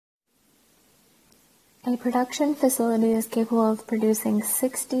A production facility is capable of producing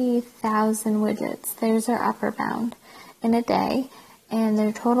 60,000 widgets, there's our upper bound, in a day, and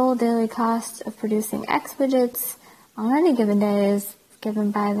their total daily cost of producing X widgets on any given day is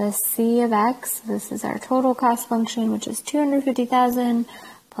given by the C of X. This is our total cost function, which is 250,000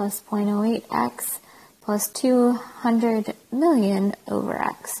 plus 0.08X plus 200 million over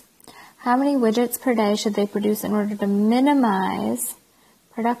X. How many widgets per day should they produce in order to minimize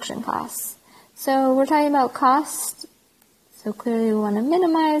production costs? So we're talking about cost, so clearly we want to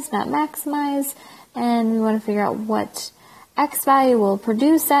minimize, not maximize, and we want to figure out what X value will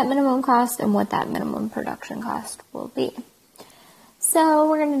produce that minimum cost and what that minimum production cost will be. So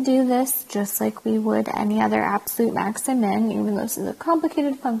we're going to do this just like we would any other absolute max and min, even though this is a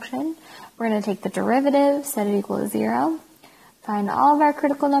complicated function. We're going to take the derivative, set it equal to 0, find all of our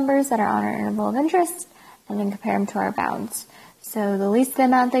critical numbers that are on our interval of interest, and then compare them to our bounds. So the least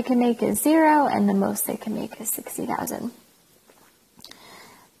amount they can make is 0, and the most they can make is 60,000.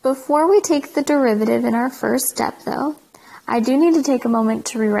 Before we take the derivative in our first step, though, I do need to take a moment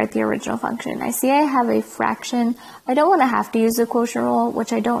to rewrite the original function. I see I have a fraction. I don't want to have to use the quotient rule,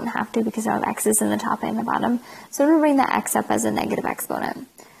 which I don't have to because I have x's in the top and the bottom. So I'm going to bring that x up as a negative exponent.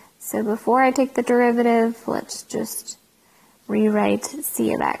 So before I take the derivative, let's just rewrite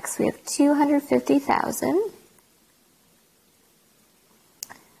c of x. We have 250,000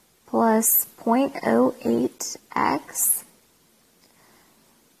 plus 0.08x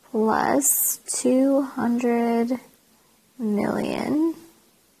plus 200 million.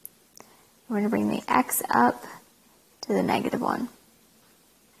 We're going to bring the x up to the negative 1.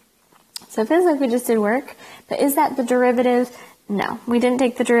 So it feels like we just did work, but is that the derivative? No, we didn't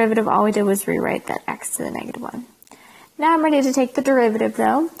take the derivative. All we did was rewrite that x to the negative 1. Now I'm ready to take the derivative,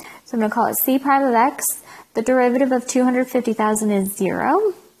 though. So I'm going to call it c prime of x. The derivative of 250,000 is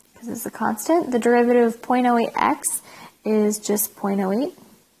 0, because it's a constant. The derivative of 0.08x is just 0.08.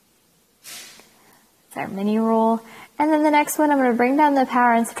 It's our mini rule. And then the next one, I'm going to bring down the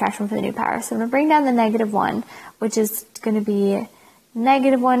power and subtraction for the new power. So I'm going to bring down the negative 1, which is going to be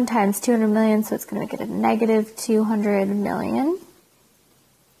negative 1 times 200 million, so it's going to make it a negative 200 million.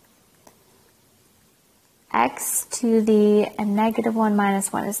 X to the negative 1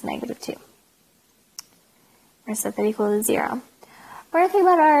 minus 1 is negative 2. We're going to set that equal to 0. We're going to think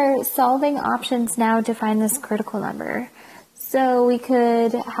about our solving options now to find this critical number. So we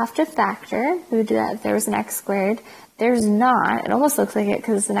could have to factor. We would do that if there was an x squared. There's not. It almost looks like it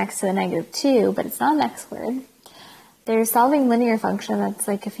because it's an x to the negative 2, but it's not an x squared. There's solving linear function. That's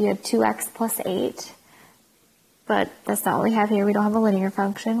like if you had 2x plus 8. But that's not what we have here. We don't have a linear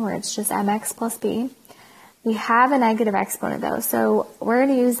function where it's just mx plus b. We have a negative exponent, though. So we're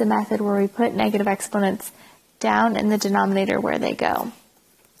going to use the method where we put negative exponents down in the denominator where they go.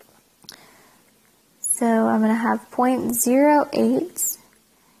 So I'm going to have 0.08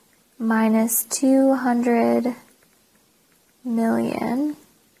 minus 200 million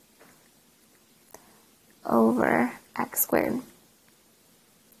over x squared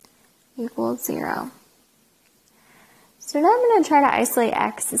equals 0. So now I'm going to try to isolate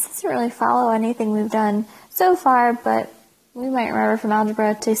x. This doesn't really follow anything we've done so far, but we might remember from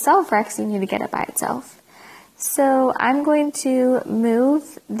algebra, to solve for x, you need to get it by itself. So I'm going to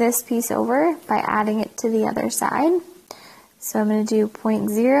move this piece over by adding it to the other side. So I'm going to do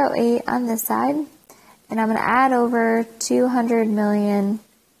 0.08 on this side, and I'm going to add over 200 million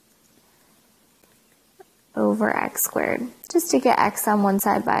over x squared, just to get x on one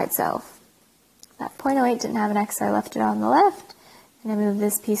side by itself. That 0.08 didn't have an x, so I left it on the left, and I move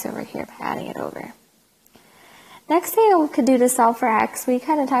this piece over here by adding it over. Next thing I could do to solve for x, we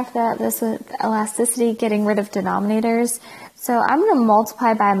kind of talked about this with elasticity, getting rid of denominators. So I'm going to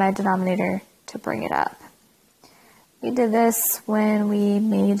multiply by my denominator to bring it up. We did this when we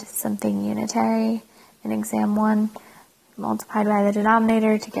made something unitary in exam 1. Multiplied by the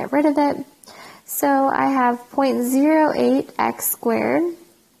denominator to get rid of it. So I have 0.08x squared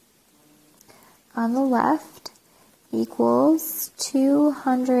on the left equals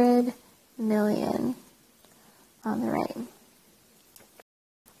 200 million on the right.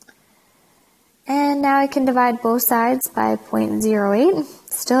 And now I can divide both sides by 0.08,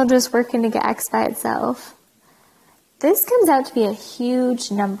 still just working to get x by itself. This comes out to be a huge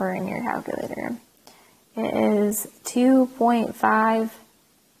number in your calculator. It is 2.5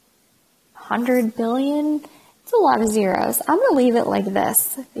 billion. It's a lot of zeros. I'm going to leave it like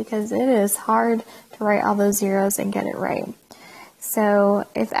this because it is hard to write all those zeros and get it right. So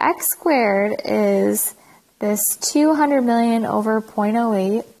if x squared is this 200 million over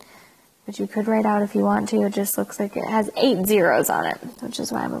 0.08, which you could write out if you want to, it just looks like it has 8 zeros on it, which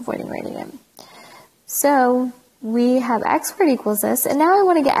is why I'm avoiding writing it. So we have x squared equals this, and now I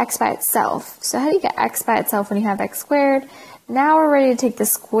want to get x by itself. So how do you get x by itself when you have x squared? Now we're ready to take the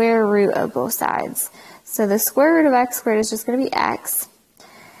square root of both sides. So the square root of x squared is just going to be x.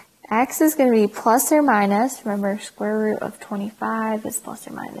 X is going to be plus or minus. Remember, square root of 25 is plus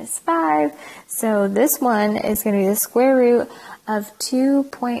or minus 5. So this one is going to be the square root of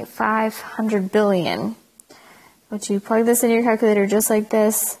 2.500 billion. Which you plug this into your calculator just like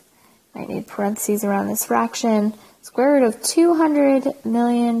this. Might need parentheses around this fraction. Square root of 200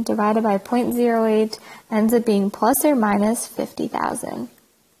 million divided by 0.08 ends up being plus or minus 50,000.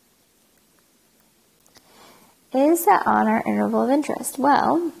 Is that on our interval of interest?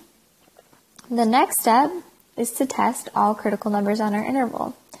 Well, the next step is to test all critical numbers on our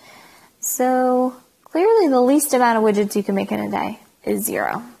interval. So clearly the least amount of widgets you can make in a day is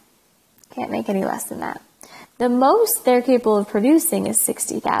 0. Can't make any less than that. The most they're capable of producing is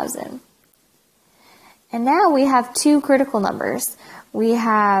 60,000. And now we have two critical numbers. We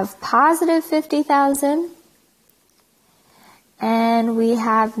have positive 50,000 and we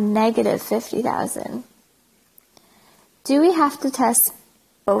have negative 50,000. Do we have to test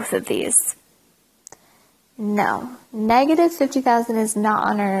both of these? No. Negative 50,000 is not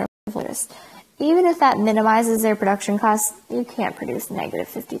on our list. Even if that minimizes their production costs, you can't produce negative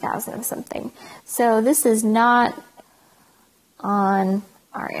 50,000 of something. So this is not on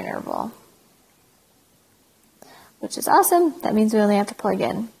our interval, which is awesome. That means we only have to plug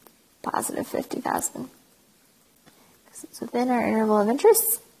in positive 50,000 because it's within our interval of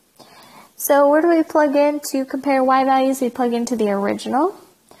interest. So where do we plug in to compare y values? We plug into the original.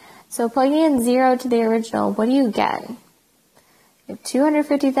 So plugging in 0 to the original, what do you get? You have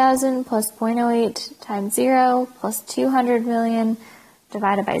 250,000 plus 0.08 times 0 plus 200 million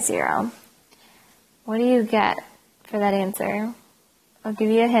divided by 0. What do you get for that answer? I'll give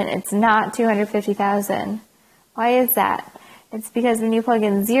you a hint. It's not 250,000. Why is that? It's because when you plug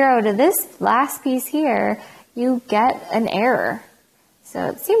in 0 to this last piece here, you get an error. So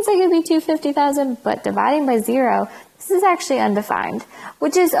it seems like it would be 250,000, but dividing by 0, this is actually undefined,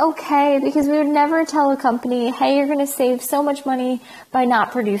 which is okay because we would never tell a company, hey, you're going to save so much money by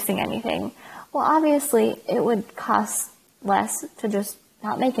not producing anything. Well, obviously, it would cost less to just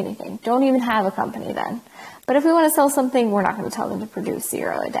not make anything. Don't even have a company then. But if we want to sell something, we're not going to tell them to produce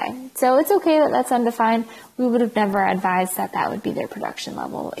 0 a day. So it's okay that that's undefined. We would have never advised that that would be their production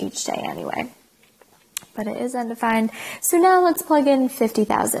level each day anyway. But it is undefined. So now let's plug in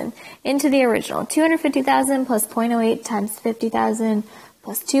 50,000 into the original. 250,000 plus 0.08 times 50,000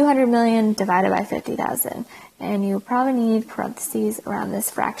 plus 200 million divided by 50,000. And you probably need parentheses around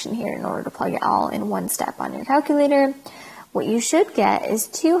this fraction here in order to plug it all in one step on your calculator. What you should get is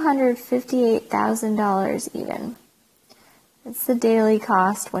 $258,000 even. It's the daily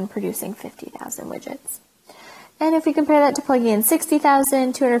cost when producing 50,000 widgets. And if we compare that to plugging in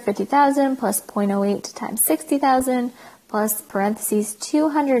 60,000, 250,000 plus 0.08 times 60,000 plus parentheses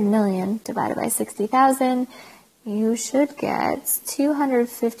 200 million divided by 60,000, you should get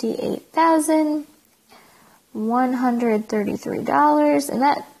 $258,133. And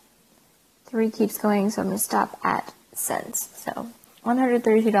that 3 keeps going, so I'm going to stop at cents. So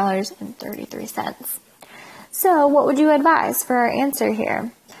 $132.33. So what would you advise for our answer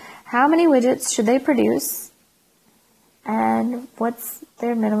here? How many widgets should they produce? And what's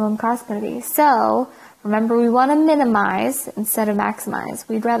their minimum cost going to be? So remember, we want to minimize instead of maximize.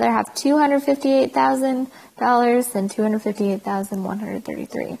 We'd rather have $258,000 than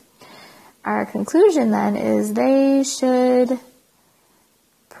 $258,133. Our conclusion then is they should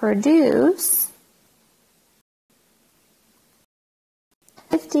produce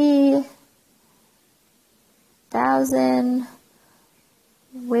 50,000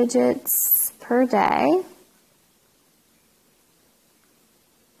 widgets per day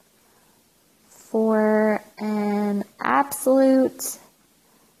for an absolute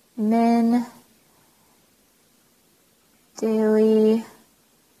min daily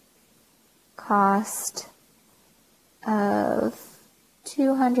cost of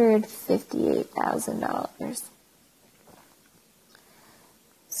 $258,000.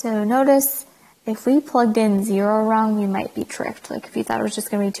 So notice if we plugged in 0 wrong, we might be tricked. Like if you thought it was just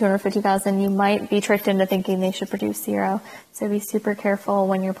going to be 250,000, you might be tricked into thinking they should produce 0. So be super careful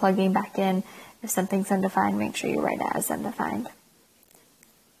when you're plugging back in. If something's undefined, make sure you write it as undefined.